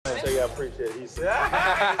I appreciate it. He said.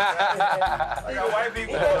 I got white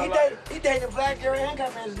people. He dated a black girl and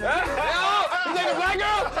got married. Yo, you dated a black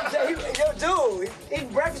girl? Yo, dude, he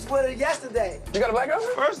ate breakfast with her yesterday. You got a black girl?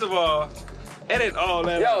 First of all, it ain't all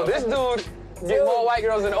that. Yo, this dude get more white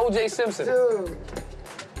girls than O.J. Simpson. Dude.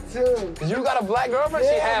 You got a black girlfriend?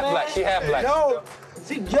 Yeah, she half man. black. She half black. No,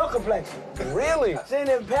 she your complexion. Really? Seen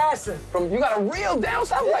in passing. You got a real down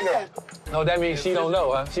south black girl? No, that means she don't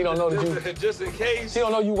know, huh? She don't know that you. Just in case. She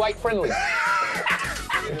don't know you white friendly. All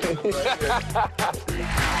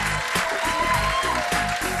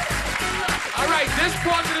right, this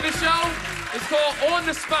portion of the show is called On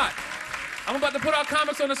the Spot. I'm about to put our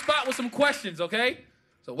comics on the spot with some questions, okay?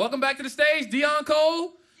 So welcome back to the stage, Deon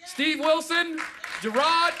Cole, Steve Wilson,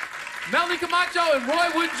 Gerrard, Melanie Comarcho, and Roy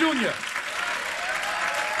Wood Jr.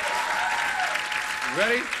 You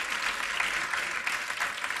ready?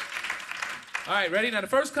 All right, ready? Now the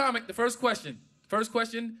first question. First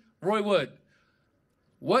question, Roy Wood.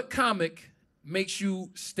 What comic makes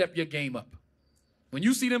you step your game up? When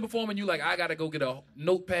you see them performing, you like, I gotta go get a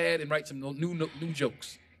notepad and write some new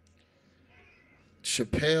jokes.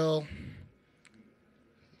 Chappelle,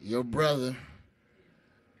 your brother,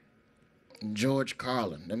 George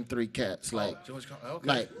Carlin, them three cats, like, George Carlin, okay.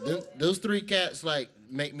 like those three cats, like,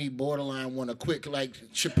 make me borderline want to quit. Like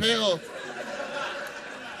Chappelle,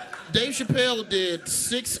 Dave Chappelle did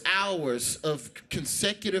 6 hours of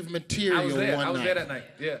consecutive material one night. I was there that night,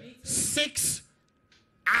 yeah. 6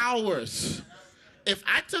 hours. If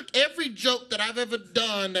I took every joke that I've ever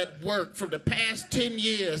done at work from the past 10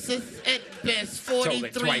 years, it's at best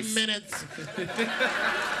 43 minutes.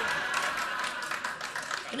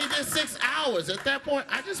 And he did 6 hours. At that point,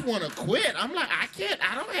 I just want to quit. I'm like, I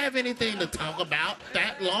don't have anything to talk about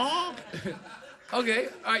that long. Okay,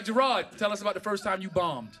 all right, Gerrard, tell us about the first time you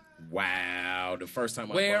bombed. Wow, the first time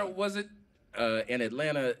Where was it? In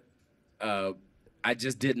Atlanta, I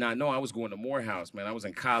just did not know I was going to Morehouse, man. I was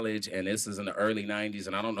in college, and this is in the early 90s,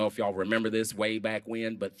 and I don't know if y'all remember this way back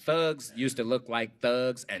when, but thugs used to look like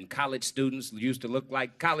thugs, and college students used to look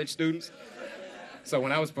like college students. So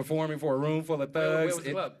when I was performing for a room full of thugs, where was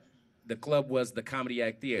the club? The club was the Comedy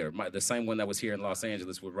Act Theater, the same one that was here in Los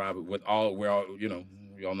Angeles with Robert,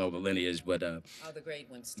 you all know the lineage, but all the great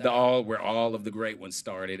ones started. where all of the great ones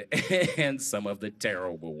started, and some of the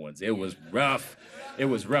terrible ones. It was rough. It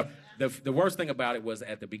was rough. The worst thing about it was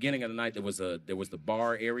at the beginning of the night there was the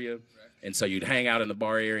bar area, and so you'd hang out in the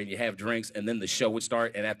bar area and you have drinks, and then the show would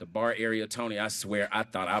start. And at the bar area, Tony, I swear I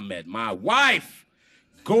thought I met my wife.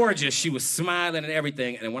 Gorgeous, she was smiling and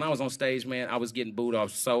everything. And when I was on stage, man, I was getting booed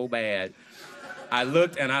off so bad. I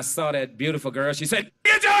looked and I saw that beautiful girl. She said,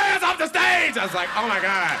 "Get your ass off the stage!" I was like, "Oh my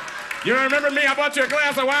God, you don't remember me? I bought you a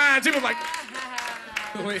glass of wine." She was like,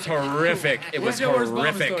 horrific. It was What's your worst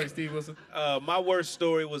bombing horrific. story, Steve Wilson? My worst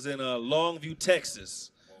story was in Longview,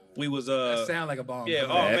 Texas. We was That sound like a bomb. Yeah.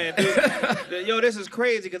 Oh man, dude. Yo, this is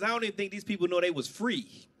crazy because I don't even think these people know they was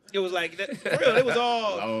free. It was like for real. It was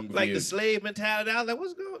all like the slave mentality. I was like,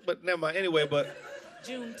 what's going on? But never mind. Anyway, but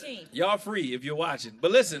Juneteenth. y'all free if you're watching.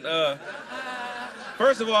 But listen,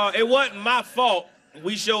 first of all, it wasn't my fault.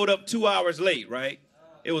 We showed up 2 hours late, right?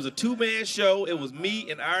 It was a 2-man show. It was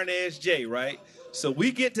me and Iron Ass Jay, right? So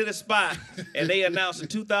we get to the spot, and they announced to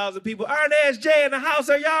 2,000 people, Iron Ass Jay in the house,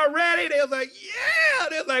 are y'all ready? They was like, yeah.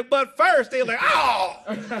 They was like, but first, they was like, oh.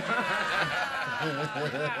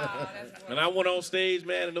 And I went on stage,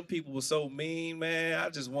 man, and them people were so mean, man. I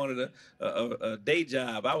just wanted a day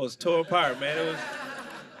job. I was torn apart, man. It was.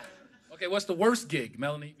 Okay, what's the worst gig,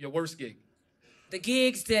 Melanie? Your worst gig? The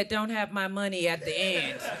gigs that don't have my money at the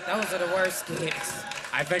end. Those are the worst gigs.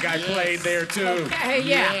 I think I played there too. Okay,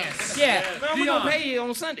 yeah. Yes. Yeah. Well, we're gonna pay you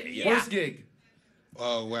on Sunday. Yeah. Worst gig?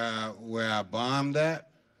 Where I bombed at,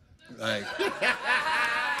 like,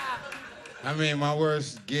 I mean, my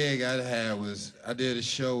worst gig I had was I did a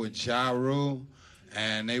show with Ja Rule,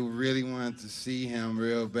 and they really wanted to see him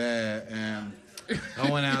real bad, and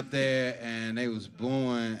I went out there and they was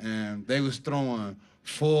booing and they was throwing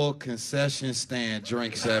full concession stand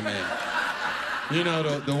drinks at me. You know,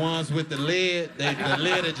 the ones with the lid, the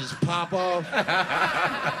lid that just pop off.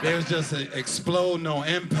 They was just exploding on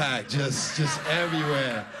impact, just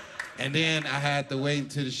everywhere. And then I had to wait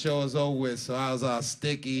until the show was over with, so I was all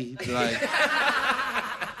sticky. Like,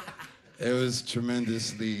 it was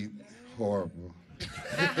tremendously horrible.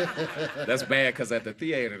 That's bad, because at the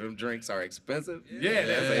theater, them drinks are expensive. Yeah,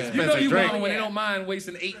 that's an you expensive know you drink. bomb when they don't mind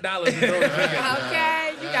wasting $8 to throw a drink at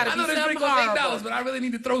Okay, you gotta I be know this something drink costs horrible. $8, but I really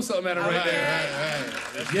need to throw something at her right there.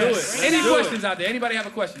 Let's do it. Any questions out there? Anybody have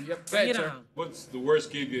a question? Yep, go ahead, You sir. know. What's the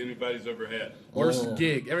worst gig that anybody's ever had? Worst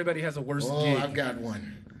gig. Everybody has a worst gig. I've got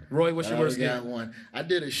one. Roy, what's your worst gig? got one. I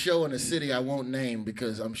did a show in a city I won't name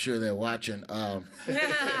because I'm sure they're watching.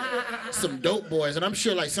 Some dope boys, and I'm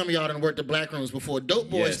sure like some of y'all done worked the black rooms before. Dope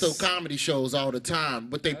boys throw comedy shows all the time,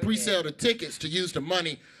 but they pre-sell the tickets to use the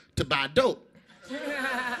money to buy dope.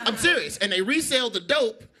 I'm serious, and they resell the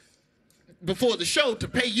dope before the show to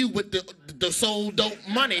pay you with the sold dope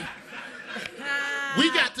money.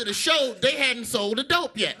 We got to the show, they hadn't sold the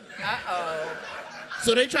dope yet. Uh-oh.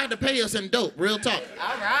 So they tried to pay us in dope, real talk.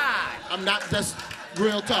 All right. I'm not, that's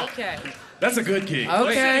real talk. Okay. That's a good gig. Okay.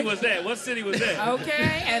 What city was that? What city was that?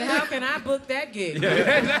 Okay, and how can I book that gig? Yeah,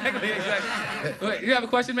 exactly. Wait, you have a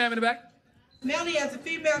question, ma'am, in the back? Melanie, as a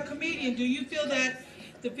female comedian, do you feel that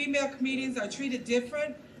the female comedians are treated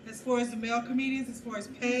different as far as the male comedians, as far as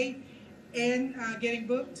pay and getting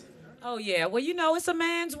booked? Oh, yeah. Well, you know, it's a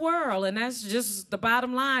man's world, and that's just the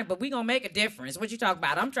bottom line. But we gonna make a difference. What you talking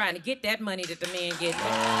about? I'm trying to get that money that the men get.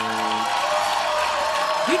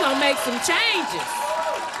 We gonna make some changes.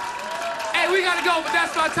 Hey, we gotta go, but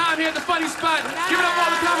that's our time here at the Funny Spot. Give it up all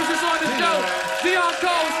the comics that's on the show. Deon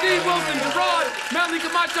Cole, Steve Wilson, Gerrard, Melanie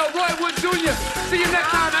Comarcho, Roy Wood Jr. See you next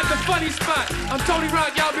time at the Funny Spot. I'm Tony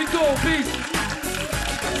Rock. Y'all be cool. Peace.